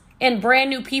 1s, and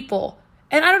brand new people.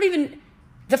 And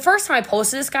the first time I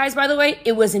posted this, guys, by the way,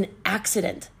 it was an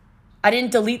accident. I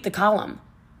didn't delete the column.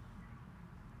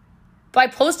 By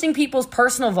posting people's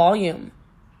personal volume.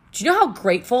 Do you know how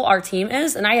grateful our team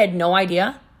is? And I had no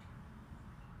idea.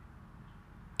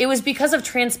 It was because of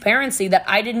transparency that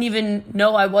I didn't even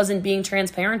know I wasn't being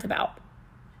transparent about.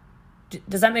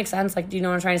 Does that make sense? Like, do you know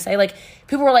what I'm trying to say? Like,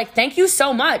 people were like, thank you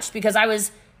so much, because I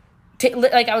was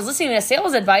I was listening to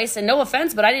sales advice, and no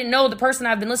offense, but I didn't know the person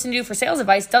I've been listening to for sales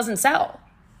advice doesn't sell.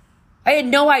 I had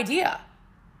no idea.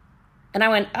 And I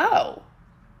went, oh,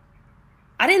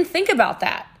 I didn't think about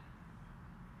that.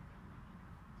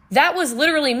 That was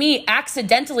literally me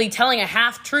accidentally telling a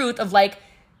half truth of like,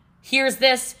 here's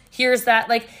this, here's that.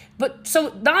 Like, but so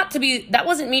that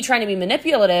wasn't me trying to be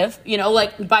manipulative,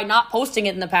 like by not posting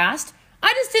it in the past.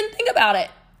 I just didn't think about it.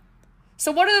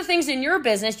 So what are the things in your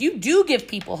business you do give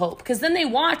people hope? Because then they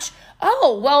watch,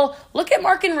 oh, well, look at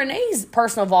Mark and Renee's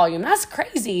personal volume. That's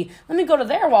crazy. Let me go to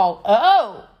their wall.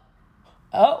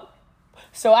 Oh.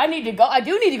 So I do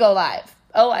need to go live.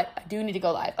 Oh, I do need to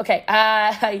go live. Okay.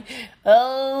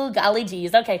 Golly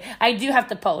geez. Okay. I do have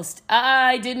to post.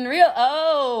 I didn't wait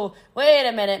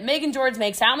a minute. Megan George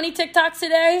makes how many TikToks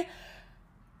today?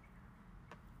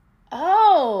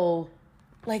 Oh,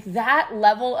 like that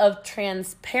level of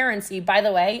transparency. By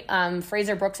the way,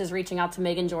 Fraser Brooks is reaching out to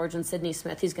Megan George and Sydney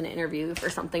Smith. He's going to interview you for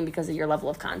something because of your level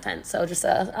of content. So just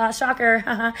a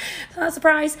shocker.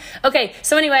 Surprise. Okay.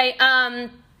 So anyway, I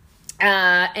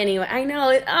know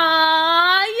it. Yay!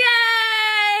 I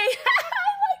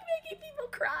like making people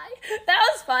cry. That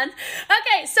was fun.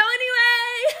 Okay, so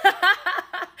anyway.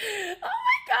 Oh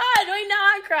my God, wait, now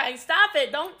I'm crying. Stop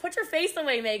it. Don't put your face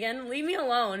away, Megan. Leave me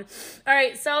alone. All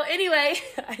right, so anyway,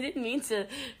 I didn't mean to.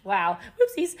 Wow.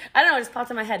 Whoopsies. I don't know, it just popped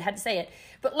in my head. Had to say it.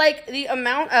 But like the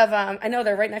amount of, I know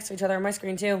they're right next to each other on my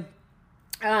screen too.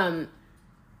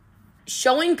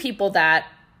 Showing people that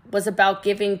was about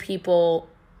giving people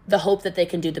the hope that they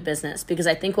can do the business. Because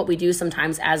I think what we do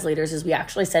sometimes as leaders is we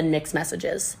actually send mixed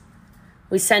messages.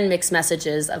 We send mixed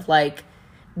messages of like,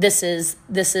 this is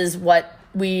what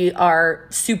we are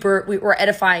we're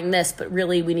edifying this, but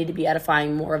really we need to be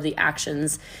edifying more of the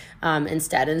actions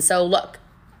instead. And so look,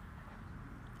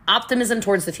 optimism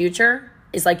towards the future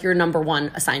is like your number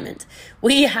one assignment.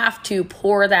 We have to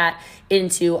pour that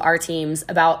into our teams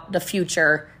about the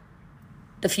future.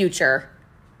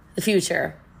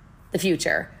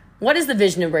 What is the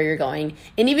vision of where you're going?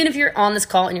 And even if you're on this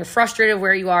call and you're frustrated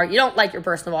where you are, you don't like your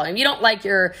personal volume, you don't like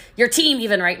your team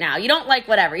even right now, you don't like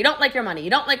whatever, you don't like your money, you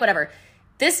don't like whatever.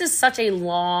 This is such a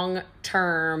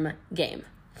long-term game.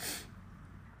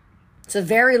 It's a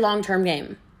very long-term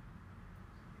game.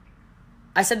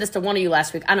 I said this to one of you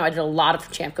last week. I know I did a lot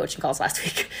of champ coaching calls last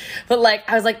week, but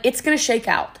I was like, it's going to shake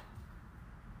out.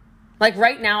 Like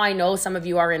right now, I know some of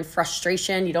you are in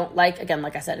frustration. You don't like, again,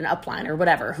 like I said, an upline or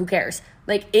whatever. Who cares?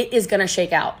 Like it is going to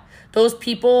shake out. Those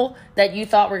people that you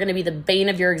thought were going to be the bane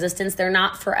of your existence, they're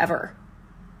not forever.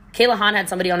 Kayla Hahn had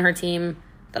somebody on her team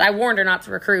that I warned her not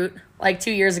to recruit like 2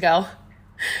 years ago.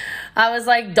 I was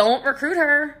like, don't recruit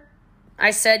her. I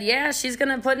said, yeah, she's going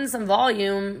to put in some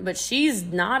volume, but she's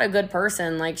not a good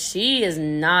person. Like she is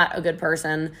not a good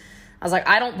person. I was like,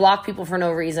 I don't block people for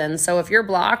no reason. So if you're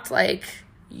blocked, like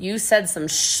you said some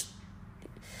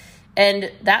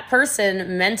and that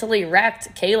person mentally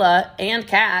wrecked Kayla and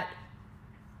Kat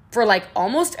for like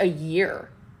almost a year.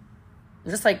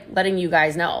 Just like letting you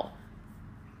guys know.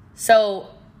 So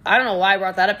I don't know why I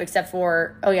brought that up except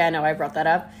for, oh yeah, I know I brought that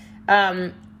up.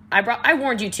 I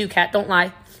warned you too, Kat. Don't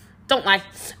lie. Don't lie.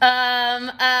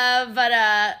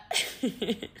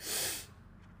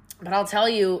 But I'll tell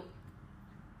you,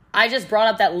 I just brought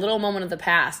up that little moment of the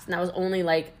past, and that was only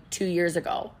like 2 years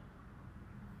ago.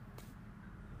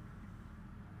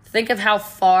 Think of how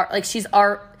far, like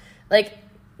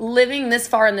living this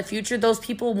far in the future, those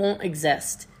people won't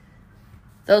exist.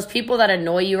 Those people that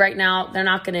annoy you right now, they're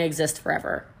not going to exist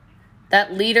forever.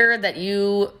 That leader that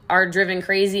you are driven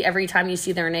crazy every time you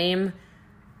see their name,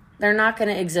 they're not going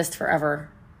to exist forever.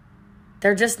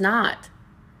 They're just not.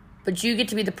 But you get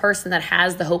to be the person that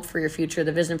has the hope for your future,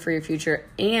 the vision for your future,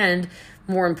 and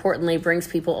more importantly, brings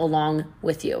people along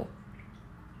with you.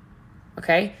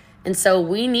 Okay? And so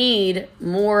we need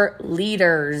more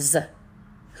leaders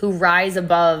who rise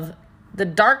above the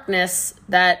darkness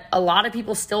that a lot of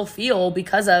people still feel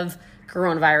because of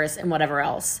coronavirus and whatever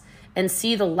else, and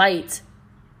see the light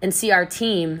and see our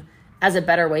team as a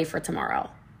better way for tomorrow.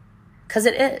 Because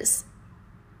it is.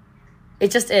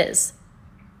 It just is.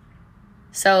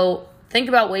 So think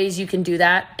about ways you can do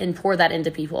that and pour that into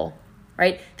people,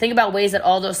 right? Think about ways that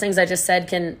all those things I just said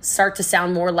can start to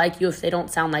sound more like you if they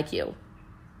don't sound like you.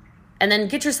 And then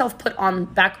get yourself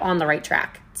back on the right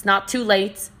track. It's not too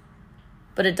late,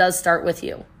 but it does start with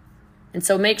you. And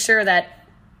so make sure that,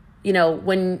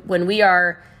 when we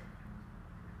are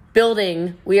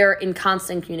building, we are in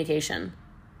constant communication.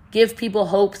 Give people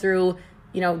hope through,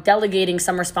 delegating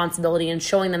some responsibility and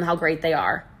showing them how great they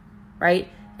are, right?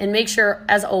 And make sure,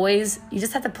 as always, you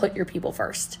just have to put your people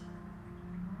first.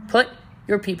 Put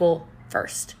your people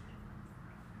first,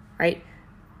 right?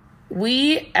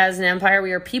 We, as an empire,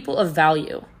 we are people of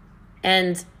value.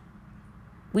 And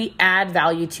we add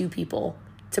value to people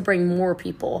to bring more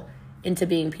people into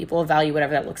being people of value,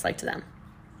 whatever that looks like to them.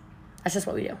 That's just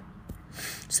what we do.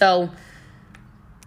 So